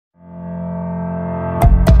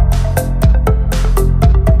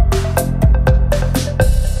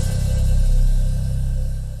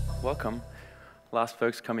Last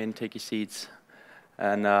folks, come in, take your seats,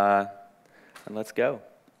 and let's go.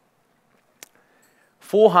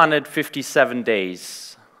 457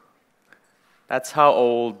 days. That's how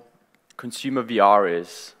old consumer VR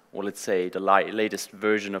is, or let's say the latest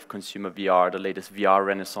version of consumer VR, the latest VR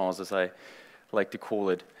renaissance, as I like to call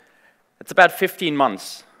it. It's about 15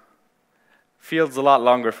 months. Feels a lot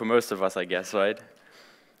longer for most of us, I guess, right?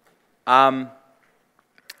 I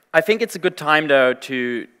think it's a good time, though,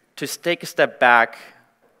 to take a step back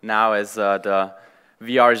now as the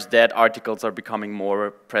VR is dead articles are becoming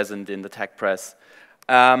more present in the tech press.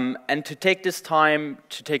 And to take this time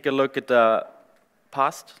to take a look at the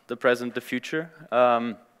past, the present, the future,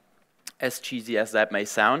 as cheesy as that may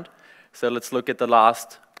sound. So let's look at the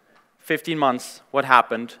last 15 months, what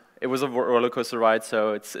happened. It was a roller coaster ride,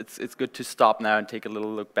 so it's good to stop now and take a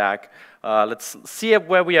little look back. Let's see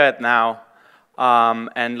where we are at now,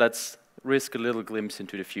 and let's risk a little glimpse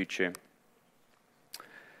into the future.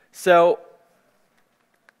 So,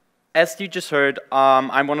 as you just heard,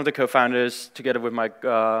 I'm one of the co-founders, together with my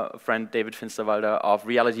friend David Finsterwalder, of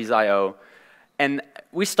Realities.io. And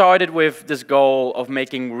we started with this goal of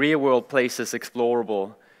making real-world places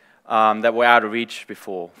explorable that were out of reach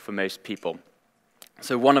before for most people.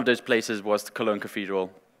 So one of those places was the Cologne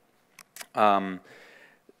Cathedral. I'm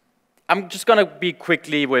just going to be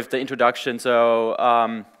quickly with the introduction.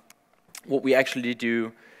 So what we actually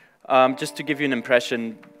do, just to give you an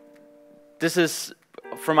impression, this is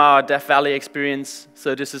from our Death Valley experience.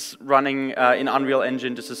 So this is running in Unreal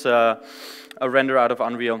Engine. This is a render out of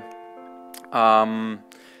Unreal.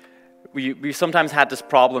 We sometimes had this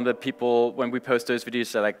problem that people, when we post those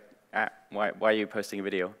videos, they're like, why are you posting a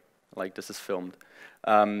video? Like, this is filmed.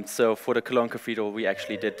 So for the Cologne Cathedral, we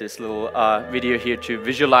actually did this little video here to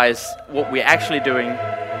visualize what we're actually doing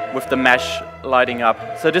with the mesh lighting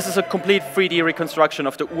up. So this is a complete 3D reconstruction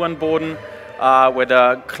of the Uhrenboden, where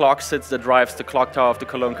the clock sits that drives the clock tower of the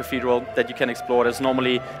Cologne Cathedral that you can explore. That's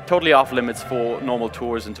normally totally off limits for normal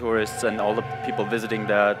tours and tourists and all the people visiting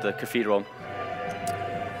the cathedral.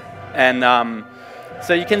 And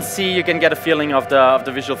so you can see, you can get a feeling of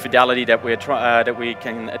the visual fidelity that we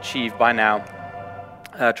can achieve by now,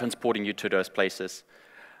 transporting you to those places.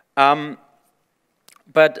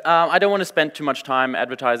 But I don't want to spend too much time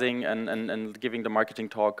advertising and giving the marketing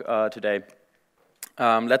talk today.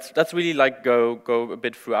 Let's really like go a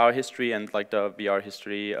bit through our history and like the VR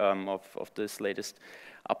history of this latest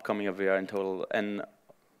upcoming of VR in total. And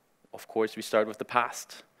of course, we start with the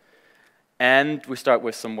past. And we start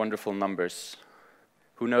with some wonderful numbers.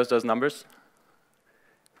 Who knows those numbers?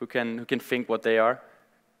 Who can think what they are?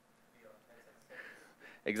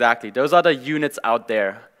 Exactly. Those are the units out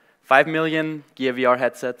there. 5 million Gear VR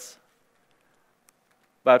headsets.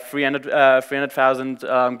 About 300,000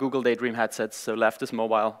 Google Daydream headsets, so left is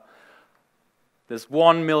mobile. There's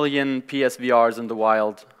 1 million PSVRs in the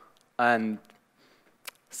wild, and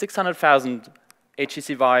 600,000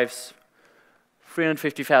 HTC Vives,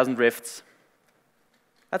 350,000 Rifts.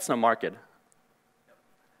 That's no market.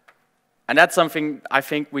 And that's something I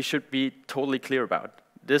think we should be totally clear about.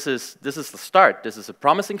 This is the start. This is a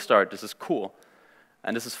promising start. This is cool.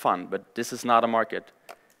 And this is fun, but this is not a market.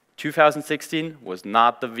 2016 was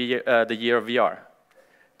not the year of VR.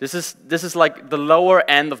 This is like the lower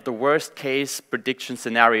end of the worst case prediction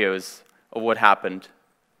scenarios of what happened.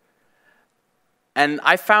 And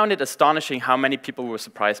I found it astonishing how many people were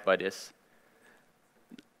surprised by this.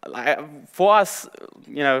 For us,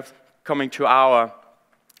 you know, coming to our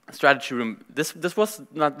strategy room, this was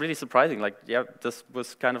not really surprising. Like, yeah, this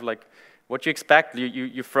was kind of like what you expect.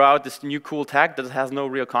 You throw out this new cool tag that has no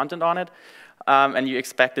real content on it, and you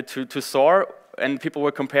expect it to soar, and people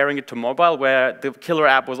were comparing it to mobile, where the killer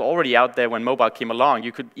app was already out there when mobile came along.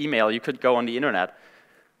 You could email, you could go on the internet.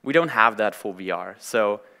 We don't have that for VR,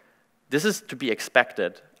 so this is to be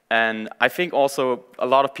expected. And I think also a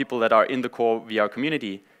lot of people that are in the core VR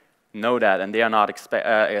community know that, and they are not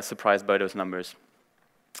surprised by those numbers.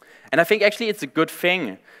 And I think actually it's a good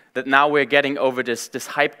thing that now we're getting over this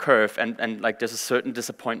hype curve and like there's a certain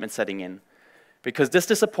disappointment setting in. Because this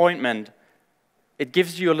disappointment, it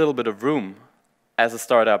gives you a little bit of room as a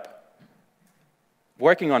startup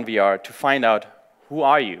working on VR to find out, who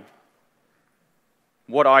are you?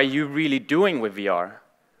 What are you really doing with VR?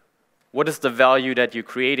 What is the value that you're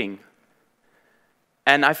creating?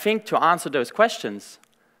 And I think to answer those questions,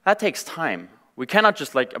 that takes time. We cannot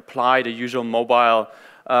just like apply the usual mobile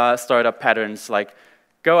startup patterns, like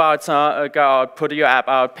go out, put your app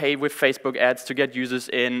out, pay with Facebook ads to get users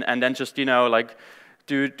in, and then just, you know, like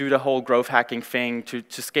do the whole growth hacking thing to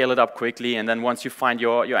scale it up quickly, and then once you find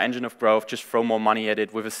your engine of growth, just throw more money at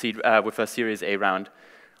it with a Series A round.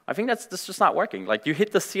 I think that's just not working. Like, you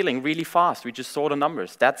hit the ceiling really fast. We just saw the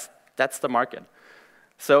numbers. That's the market.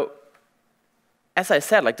 So, as I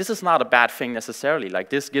said, like, this is not a bad thing necessarily. Like,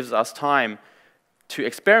 this gives us time to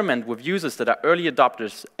experiment with users that are early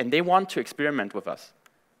adopters, and they want to experiment with us.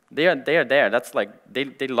 They are there. That's like,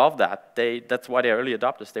 they love that. That's why they're early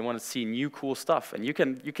adopters. They want to see new cool stuff, and you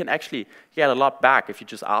can actually get a lot back if you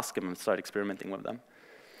just ask them and start experimenting with them.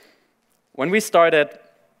 When we started,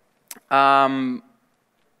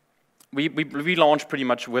 we launched pretty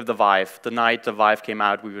much with the Vive. The night the Vive came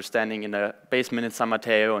out, we were standing in a basement in San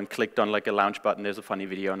Mateo and clicked on like a launch button. There's a funny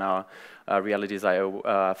video on our Realities.io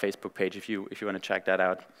Facebook page if you want to check that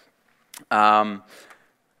out.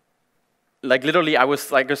 Like, literally, I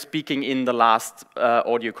was speaking in the last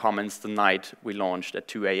audio comments the night we launched at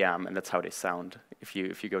 2 a.m., and that's how they sound. If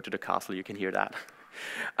you go to the castle, you can hear that.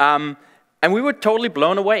 And we were totally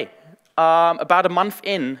blown away. About a month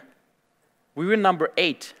in, we were number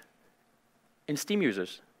 8 in Steam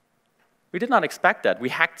users. We did not expect that. We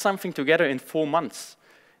hacked something together in 4 months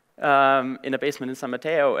in a basement in San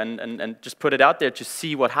Mateo and just put it out there to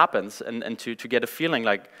see what happens and to get a feeling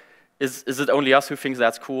like, is it only us who thinks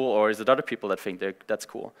that's cool, or is it other people that think that's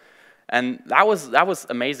cool? And that was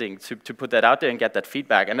amazing to put that out there and get that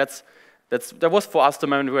feedback. And that was for us the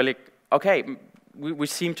moment where, like, okay, we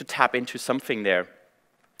seem to tap into something there,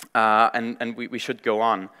 and we should go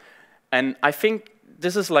on. And I think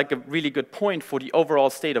this is like a really good point for the overall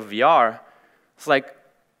state of VR. It's like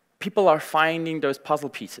people are finding those puzzle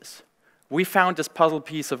pieces. We found this puzzle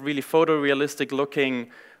piece of really photorealistic looking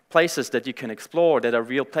places that you can explore, that are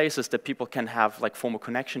real places that people can have like form a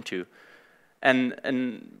connection to.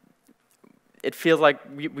 And it feels like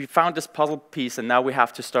we found this puzzle piece, and now we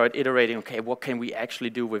have to start iterating, okay, what can we actually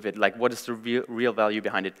do with it? Like, what is the real value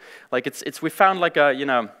behind it? Like, we found like a,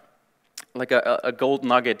 like a gold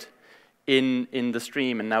nugget in the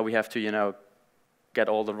stream, and now we have to, get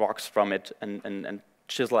all the rocks from it and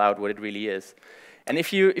chisel out what it really is. And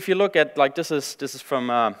if you look at, like, this is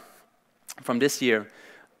from this year,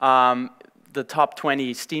 the top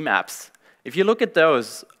 20 Steam apps. If you look at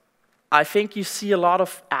those, I think you see a lot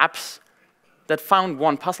of apps that found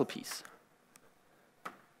one puzzle piece.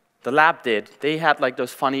 The lab did. They had like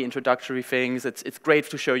those funny introductory things. It's great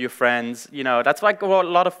to show your friends. That's like how a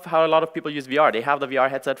lot of people use VR. They have the VR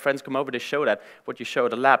headset. Friends come over. They show what you show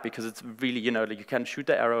the lab, because it's really like you can shoot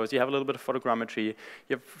the arrows. You have a little bit of photogrammetry. You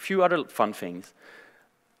have a few other fun things.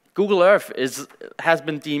 Google Earth has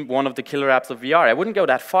been deemed one of the killer apps of VR. I wouldn't go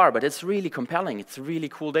that far, but it's really compelling. It's a really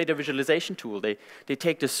cool data visualization tool. They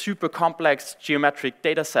take the super complex geometric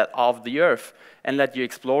data set of the Earth and let you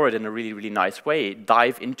explore it in a really, really nice way,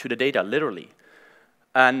 dive into the data, literally.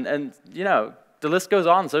 And the list goes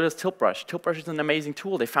on. So does Tiltbrush. Tiltbrush is an amazing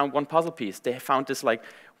tool. They found one puzzle piece. They found this, like,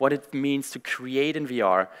 what it means to create in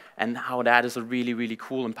VR and how that is a really, really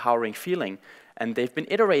cool, empowering feeling. And they've been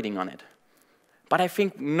iterating on it. But I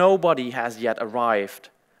think nobody has yet arrived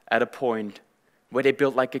at a point where they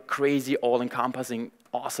built like a crazy, all-encompassing,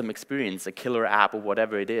 awesome experience, a killer app or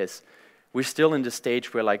whatever it is. We're still in the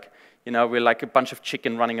stage where, like, we're like a bunch of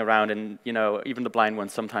chicken running around, and even the blind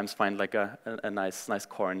ones sometimes find like a nice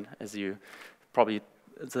corn. As you probably,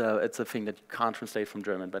 it's a thing that you can't translate from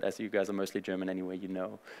German, but as you guys are mostly German anyway, you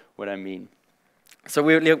know what I mean. So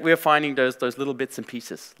we're finding those little bits and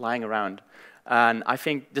pieces lying around. And I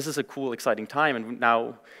think this is a cool, exciting time, and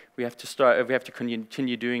now we have to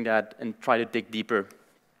continue doing that and try to dig deeper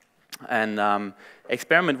and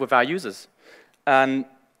experiment with our users. And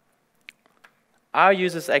our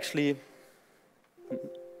users actually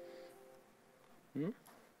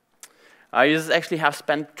have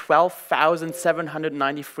spent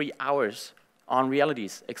 12,793 hours on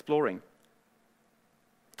Realities exploring.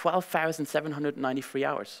 12,793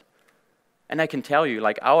 hours. And I can tell you,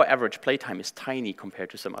 like, our average playtime is tiny compared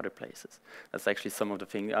to some other places. That's actually one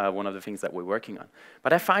of the things that we're working on.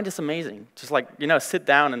 But I find this amazing. Just like, sit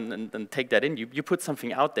down and take that in. You put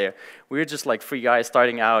something out there. We're just like 3 guys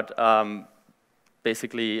starting out,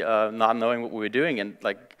 basically not knowing what we were doing, and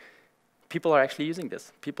like, people are actually using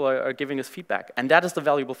this. People are giving us feedback. And that is the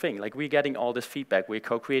valuable thing. Like, we're getting all this feedback. We're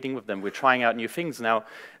co-creating with them. We're trying out new things.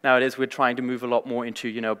 Nowadays, we're trying to move a lot more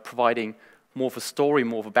into, providing more of a story,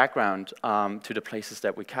 more of a background to the places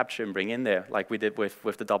that we capture and bring in there, like we did with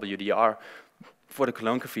the WDR for the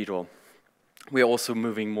Cologne Cathedral. We're also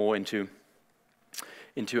moving more into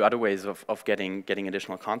other ways of getting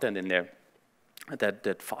additional content in there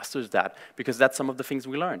that fosters that, because that's some of the things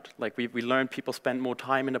we learned. Like, we learned people spend more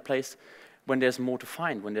time in a place when there's more to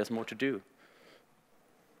find, when there's more to do.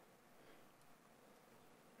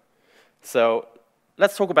 So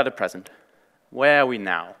let's talk about the present. Where are we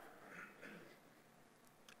now?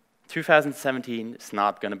 2017 is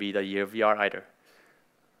not going to be the year of VR either.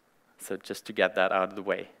 So just to get that out of the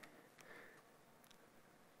way.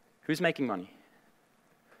 Who's making money?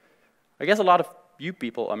 I guess a lot of you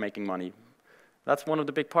people are making money. That's one of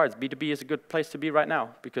the big parts. B2B is a good place to be right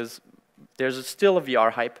now because there's still a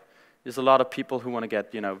VR hype. There's a lot of people who want to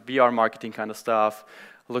get, VR marketing kind of stuff,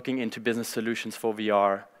 looking into business solutions for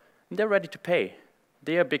VR, and they're ready to pay.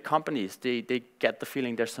 They are big companies. They get the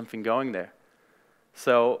feeling there's something going there.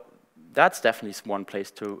 So that's definitely one place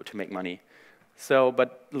to make money. So,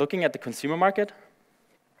 but looking at the consumer market,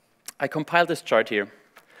 I compiled this chart here.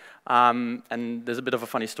 And there's a bit of a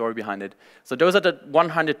funny story behind it. So those are the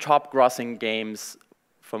 100 top grossing games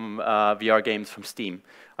from VR games from Steam.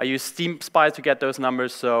 I use Steam Spy to get those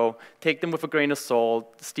numbers, so take them with a grain of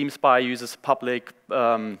salt. Steam Spy uses public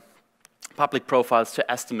profiles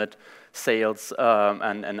to estimate sales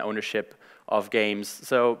and ownership of games.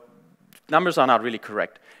 So numbers are not really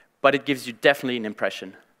correct, but it gives you definitely an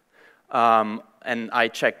impression. And I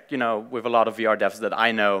checked, with a lot of VR devs that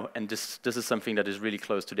I know, and this is something that is really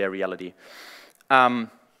close to their reality. So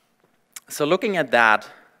looking at that,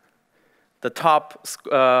 the top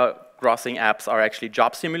grossing apps are actually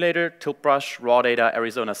Job Simulator, Tilt Brush, Raw Data,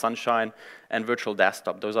 Arizona Sunshine, and Virtual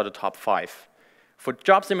Desktop. Those are the top 5. For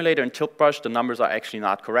Job Simulator and Tilt Brush, the numbers are actually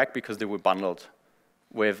not correct because they were bundled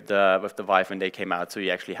with the Vive when they came out. So you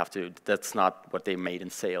actually have to. That's not what they made in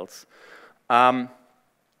sales.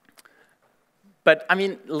 But I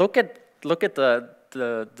mean, look at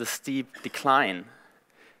the steep decline.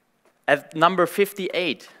 At number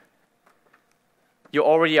 58, you're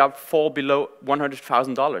already up fall below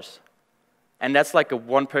 $100,000, and that's like a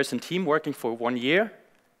one-person team working for 1 year.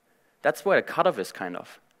 That's where the cutoff is, kind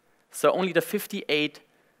of. So only the 58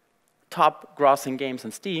 top grossing games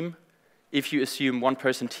on Steam, if you assume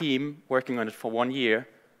one-person team working on it for 1 year,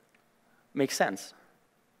 makes sense.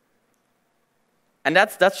 And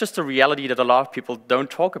that's just a reality that a lot of people don't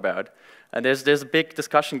talk about. And there's a big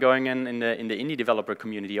discussion going in the indie developer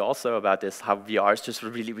community also about this, how VR is just a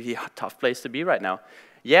really, really tough place to be right now.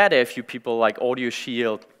 Yeah, there are a few people like Audio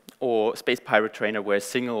Shield or Space Pirate Trainer where a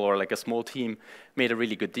single or like a small team made a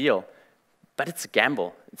really good deal. But it's a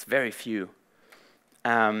gamble. It's very few.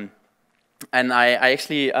 And I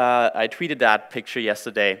actually I tweeted that picture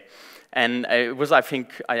yesterday. And it was, I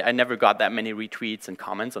think, I never got that many retweets and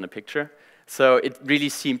comments on a picture. So it really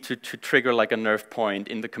seemed to trigger like a nerve point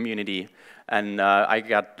in the community, and I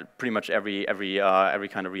got pretty much every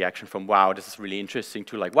kind of reaction from wow, this is really interesting,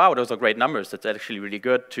 to like wow, those are great numbers, that's actually really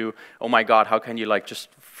good, to oh my god, how can you like just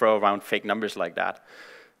throw around fake numbers like that?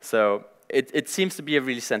 So it seems to be a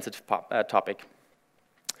really sensitive topic.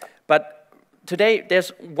 But today there's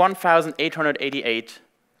 1,888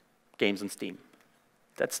 games on Steam.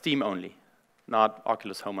 That's Steam only, not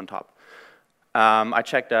Oculus Home on top. I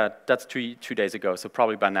checked that. That's two days ago, so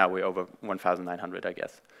probably by now we're over 1,900, I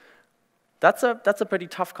guess. That's a pretty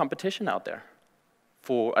tough competition out there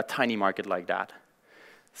for a tiny market like that.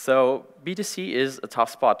 So B2C is a tough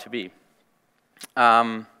spot to be.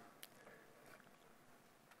 That's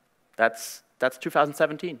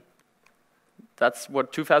 2017. That's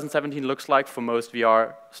what 2017 looks like for most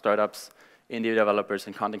VR startups, indie developers,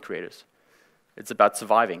 and content creators. It's about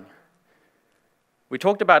surviving. We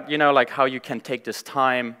talked about, like how you can take this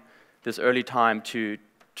time, this early time to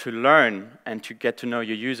learn and to get to know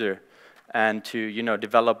your user and to,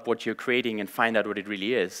 develop what you're creating and find out what it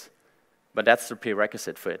really is. But that's the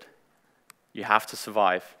prerequisite for it. You have to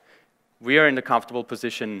survive. We are in the comfortable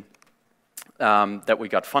position that we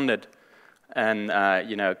got funded and,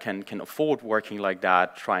 can afford working like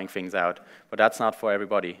that, trying things out. But that's not for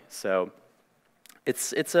everybody. So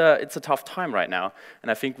it's a tough time right now, and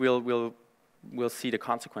I think we'll see the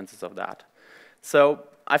consequences of that. So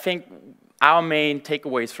I think our main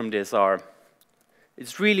takeaways from this are,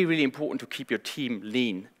 it's really, really important to keep your team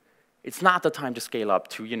lean. It's not the time to scale up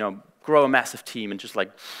to, grow a massive team and just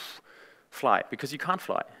like fly, because you can't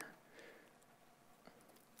fly.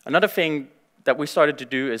 Another thing that we started to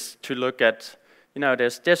do is to look at,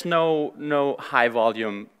 there's no high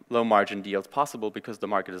volume, low margin deals possible because the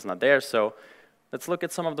market is not there. So let's look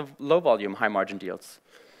at some of the low volume, high margin deals.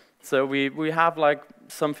 So we have like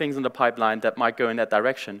some things in the pipeline that might go in that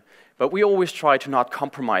direction, but we always try to not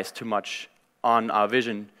compromise too much on our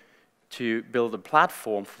vision to build a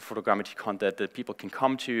platform for photogrammetry content that people can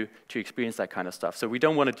come to experience that kind of stuff. So we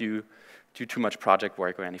don't want to do too much project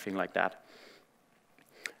work or anything like that.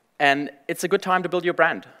 And it's a good time to build your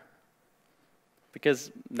brand,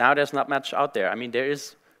 because now there's not much out there. I mean, there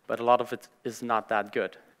is, but a lot of it is not that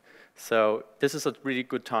good. So this is a really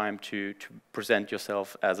good time to present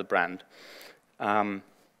yourself as a brand and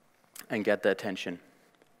get the attention.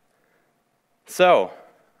 So,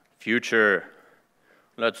 future.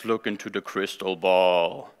 Let's look into the crystal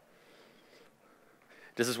ball.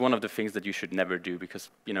 This is one of the things that you should never do because,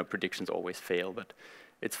 predictions always fail, but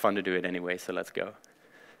it's fun to do it anyway, so let's go.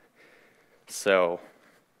 So,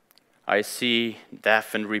 I see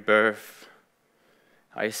death and rebirth.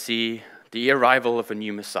 I see the arrival of a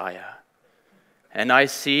new Messiah. And I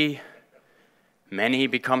see many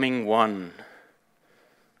becoming one.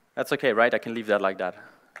 That's okay, right? I can leave that like that.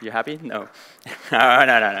 You happy? No.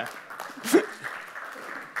 No.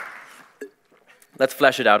 Let's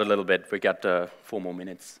flesh it out a little bit. We got 4 more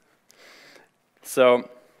minutes. So,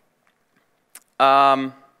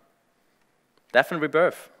 death and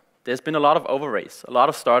rebirth. There's been a lot of overraise. A lot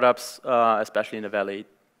of startups, especially in the Valley,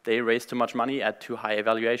 they raise too much money at too high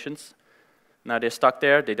evaluations. Now they're stuck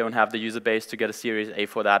there. They don't have the user base to get a Series A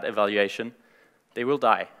for that evaluation. They will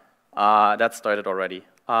die. That started already.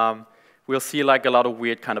 We'll see like a lot of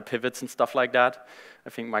weird kind of pivots and stuff like that. I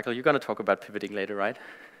think, Michael, you're going to talk about pivoting later, right?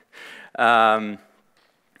 But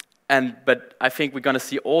I think we're going to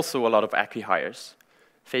see also a lot of acqui-hires.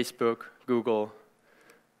 Facebook, Google,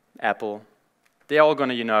 Apple. They're all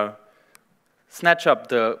going to, snatch up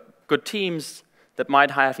the good teams that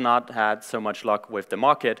might have not had so much luck with the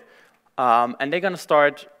market, and they're going to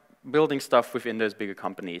start building stuff within those bigger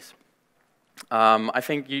companies. I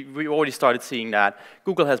think we already started seeing that.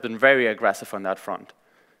 Google has been very aggressive on that front.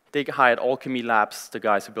 They hired Alchemy Labs, the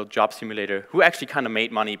guys who built Job Simulator, who actually kind of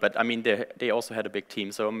made money, but I mean, they also had a big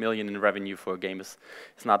team, so $1 million in revenue for a game is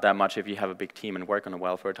not that much if you have a big team and work on a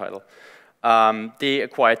welfare title. They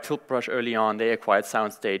acquired Tiltbrush early on, they acquired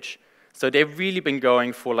Soundstage. So they've really been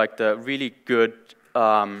going for like the really good,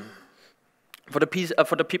 for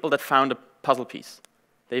the people that found a puzzle piece.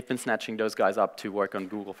 They've been snatching those guys up to work on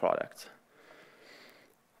Google products.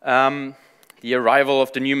 The arrival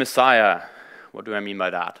of the new Messiah. What do I mean by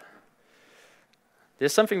that?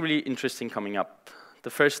 There's something really interesting coming up. The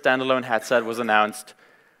first standalone headset was announced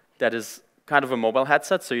that is kind of a mobile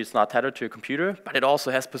headset, so it's not tethered to a computer, but it also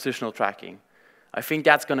has positional tracking. I think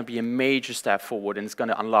that's going to be a major step forward, and it's going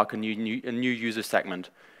to unlock a new user segment.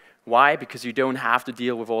 Why? Because you don't have to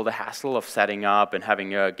deal with all the hassle of setting up and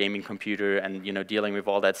having a gaming computer and dealing with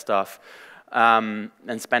all that stuff. And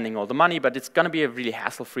spending all the money, but it's going to be a really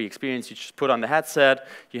hassle-free experience. You just put on the headset,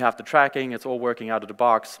 you have the tracking, it's all working out of the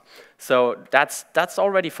box. So that's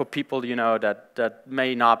already for people that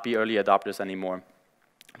may not be early adopters anymore.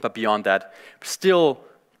 But beyond that, still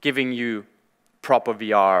giving you proper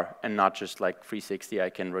VR and not just like 360, I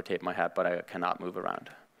can rotate my head, but I cannot move around.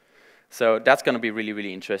 So that's going to be really,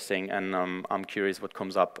 really interesting, and I'm curious what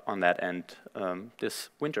comes up on that end this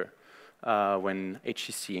winter. When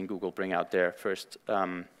HTC and Google bring out their first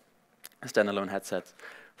standalone headsets.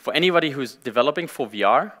 For anybody who's developing for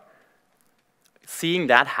VR, seeing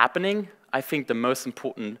that happening, I think the most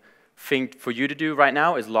important thing for you to do right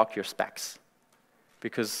now is lock your specs.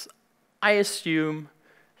 Because I assume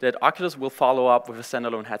that Oculus will follow up with a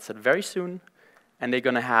standalone headset very soon, and they're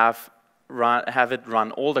going to have it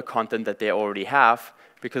run all the content that they already have,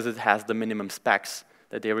 because it has the minimum specs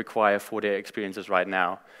that they require for their experiences right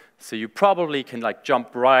now. So you probably can like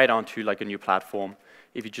jump right onto like a new platform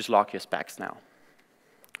if you just lock your specs now.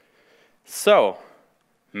 So,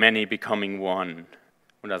 many becoming one.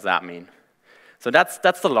 What does that mean? So that's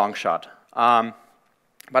the long shot.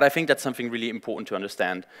 But I think that's something really important to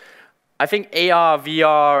understand. I think AR,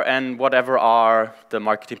 VR, and whatever R the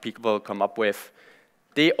marketing people come up with,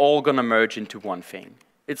 they're all going to merge into one thing.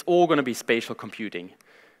 It's all going to be spatial computing.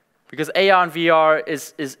 Because AR and VR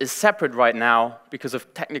is separate right now because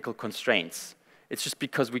of technical constraints. It's just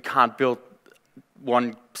because we can't build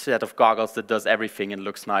one set of goggles that does everything and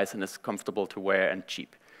looks nice and is comfortable to wear and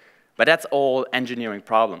cheap. But that's all engineering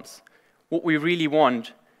problems. What we really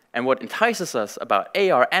want, and what entices us about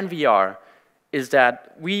AR and VR, is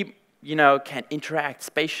that we can interact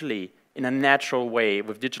spatially in a natural way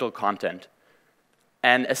with digital content.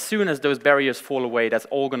 And as soon as those barriers fall away, that's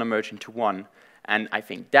all going to merge into one. And I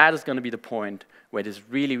think that is going to be the point where this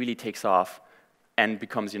really, really takes off and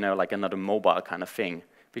becomes, like another mobile kind of thing.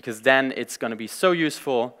 Because then it's going to be so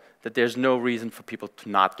useful that there's no reason for people to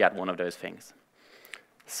not get one of those things.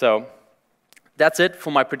 So that's it for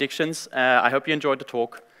my predictions. I hope you enjoyed the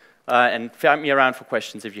talk. And find me around for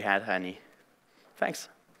questions if you had any. Thanks.